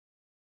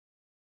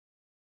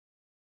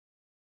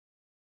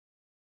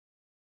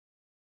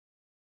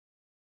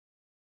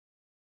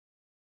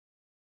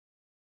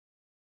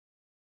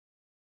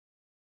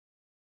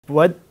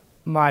What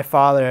my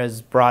father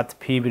has brought to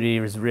Peabody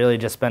has really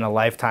just been a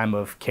lifetime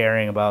of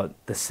caring about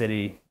the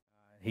city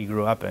he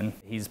grew up in.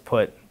 He's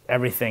put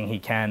everything he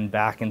can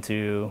back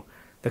into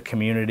the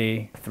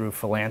community through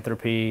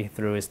philanthropy,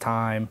 through his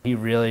time. He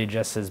really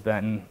just has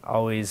been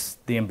always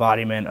the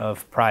embodiment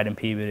of pride in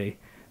Peabody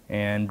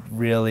and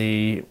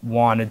really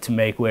wanted to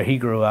make where he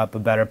grew up a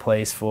better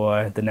place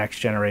for the next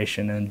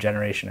generation and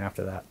generation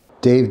after that.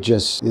 Dave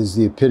just is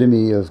the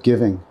epitome of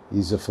giving.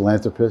 He's a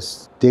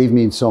philanthropist. Dave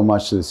means so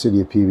much to the city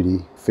of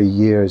Peabody. For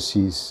years,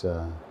 he's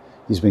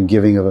been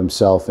giving of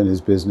himself and his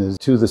business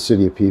to the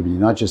city of Peabody,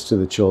 not just to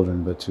the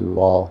children, but to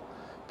all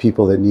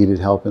people that needed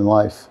help in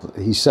life.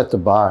 He set the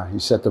bar. He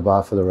set the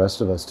bar for the rest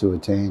of us to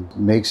attain.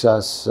 He makes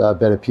us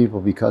better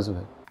people because of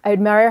it. I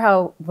admire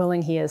how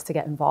willing he is to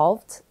get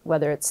involved,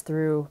 whether it's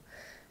through,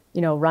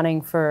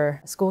 running for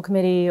a school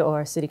committee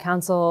or city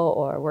council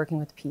or working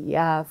with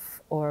PEF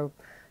or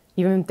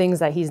even things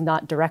that he's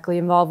not directly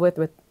involved with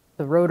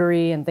the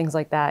Rotary and things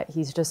like that.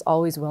 He's just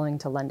always willing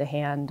to lend a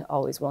hand,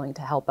 always willing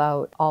to help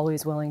out,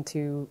 always willing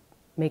to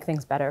make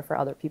things better for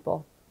other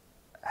people.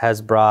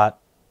 Has brought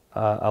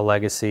a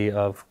legacy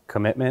of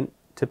commitment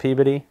to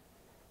Peabody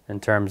in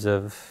terms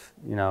of,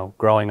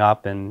 growing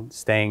up and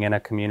staying in a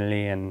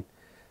community and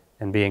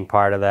being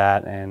part of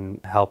that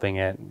and helping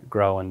it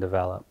grow and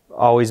develop.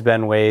 Always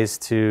been ways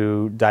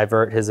to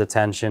divert his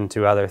attention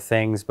to other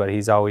things, but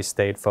he's always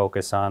stayed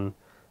focused on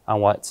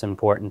what's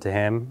important to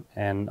him,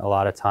 and a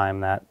lot of time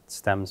that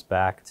stems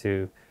back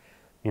to,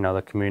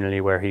 the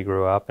community where he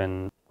grew up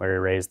and where he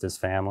raised his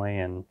family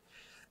and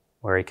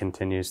where he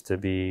continues to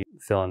be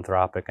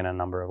philanthropic in a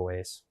number of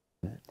ways.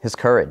 His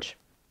courage.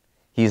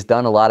 He's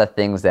done a lot of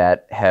things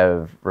that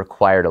have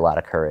required a lot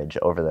of courage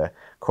over the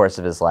course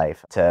of his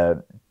life.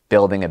 To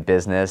building a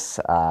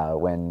business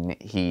when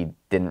he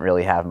didn't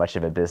really have much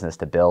of a business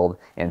to build,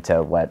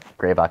 into what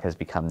Greybuck has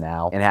become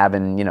now, and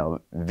having,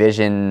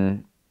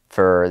 vision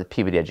for the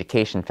Peabody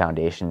Education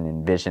Foundation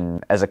and vision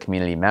as a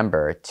community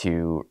member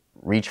to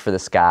reach for the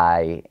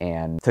sky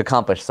and to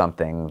accomplish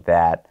something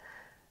that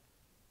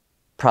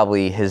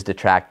probably his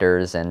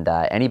detractors and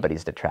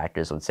anybody's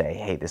detractors would say,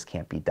 hey, this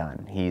can't be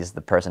done. He's the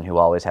person who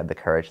always had the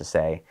courage to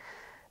say,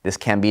 this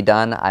can be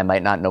done. I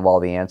might not know all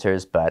the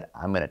answers, but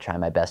I'm going to try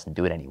my best and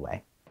do it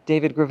anyway.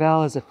 David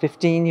Gravel, as a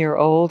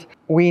 15-year-old,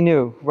 we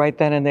knew right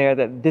then and there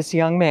that this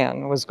young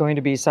man was going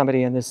to be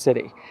somebody in this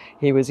city.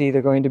 He was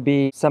either going to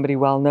be somebody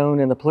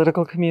well-known in the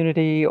political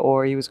community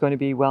or he was going to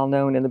be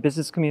well-known in the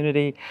business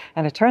community.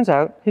 And it turns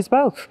out he's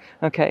both,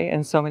 okay,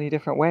 in so many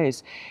different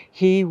ways.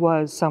 He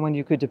was someone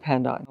you could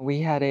depend on.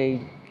 We had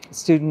a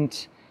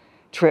student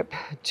trip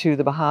to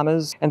the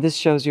Bahamas, and this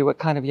shows you what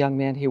kind of young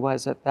man he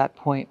was at that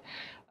point.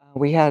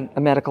 We had a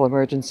medical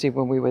emergency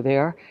when we were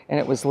there, and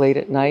it was late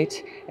at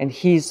night, and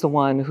he's the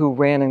one who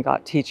ran and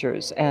got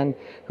teachers and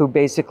who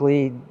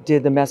basically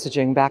did the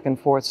messaging back and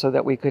forth so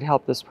that we could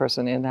help this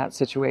person in that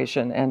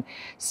situation and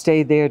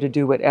stayed there to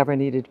do whatever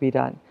needed to be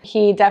done.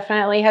 He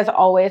definitely has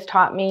always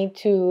taught me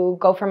to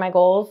go for my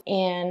goals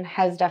and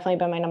has definitely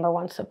been my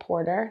 #1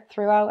 supporter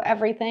throughout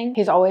everything.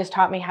 He's always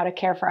taught me how to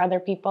care for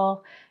other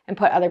people and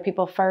put other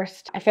people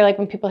first. I feel like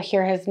when people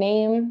hear his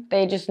name,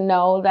 they just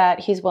know that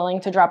he's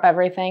willing to drop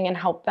everything and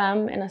help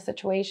them in a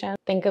situation.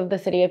 Think of the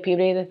city of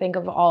Peabody, to think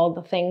of all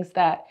the things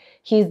that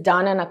he's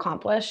done and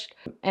accomplished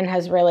and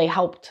has really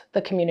helped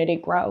the community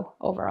grow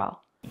overall.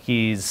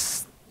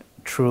 He's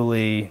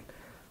truly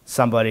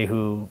somebody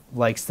who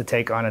likes to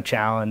take on a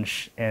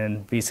challenge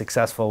and be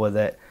successful with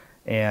it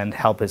and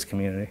help his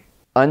community.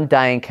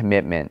 Undying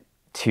commitment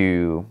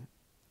to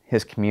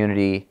his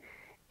community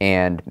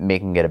and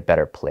making it a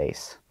better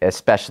place,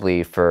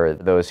 especially for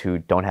those who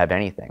don't have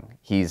anything.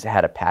 He's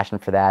had a passion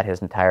for that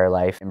his entire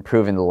life.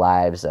 Improving the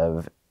lives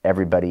of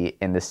everybody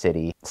in the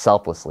city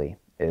selflessly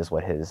is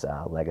what his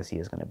legacy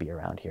is going to be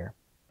around here.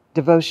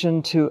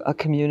 Devotion to a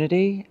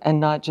community, and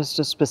not just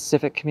a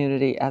specific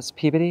community as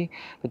Peabody,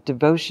 but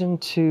devotion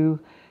to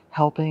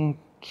helping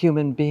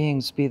human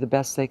beings be the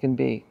best they can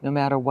be, no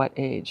matter what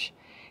age.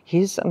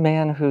 He's a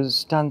man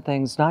who's done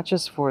things not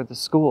just for the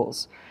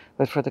schools,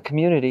 but for the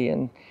community,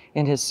 and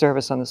in his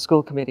service on the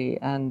school committee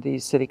and the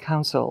city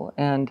council.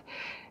 And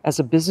as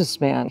a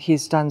businessman,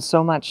 he's done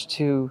so much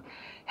to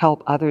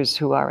help others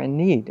who are in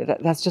need.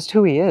 That's just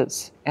who he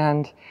is.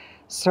 And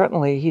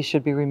certainly he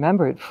should be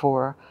remembered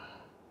for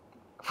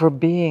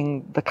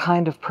being the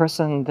kind of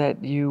person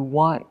that you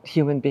want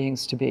human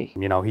beings to be.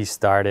 He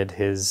started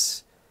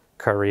his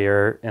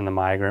career in the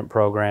migrant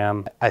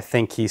program. I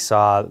think he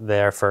saw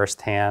there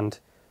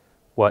firsthand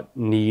what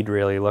need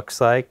really looks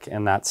like,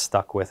 and that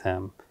stuck with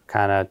him.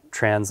 Kind of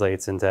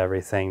translates into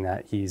everything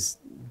that he's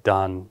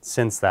done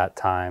since that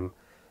time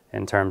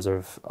in terms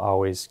of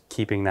always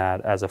keeping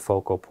that as a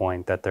focal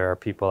point, that there are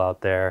people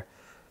out there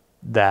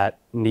that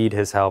need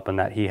his help and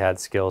that he had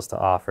skills to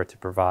offer to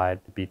provide,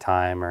 be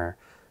time or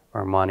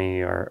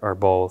money or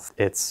both.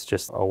 It's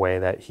just a way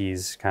that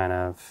he's kind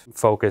of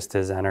focused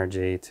his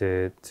energy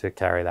to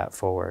carry that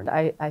forward.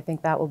 I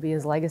think that will be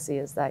his legacy,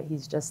 is that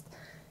he's just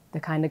the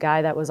kind of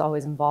guy that was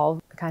always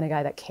involved, the kind of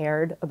guy that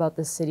cared about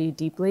the city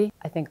deeply.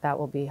 I think that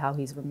will be how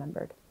he's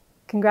remembered.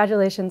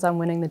 Congratulations on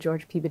winning the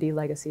George Peabody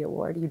Legacy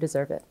Award. You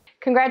deserve it.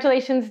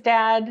 Congratulations,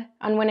 Dad,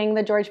 on winning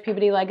the George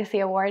Peabody Legacy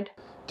Award.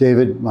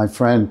 David, my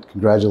friend,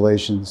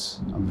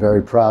 congratulations. I'm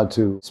very proud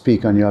to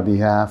speak on your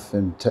behalf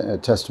and a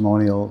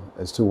testimonial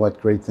as to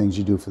what great things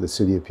you do for the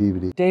city of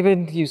Peabody.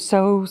 David, you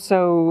so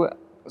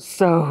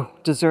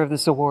deserve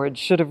this award.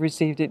 Should have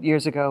received it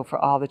years ago for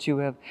all that you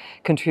have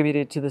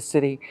contributed to the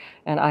city.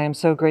 And I am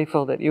so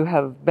grateful that you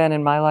have been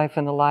in my life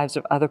and the lives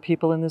of other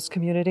people in this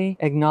community.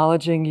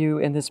 Acknowledging you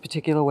in this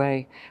particular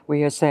way,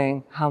 we are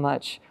saying how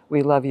much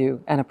we love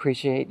you and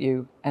appreciate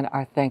you and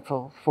are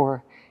thankful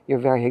for your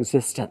very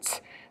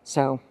existence.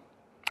 So,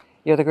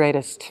 you're the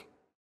greatest.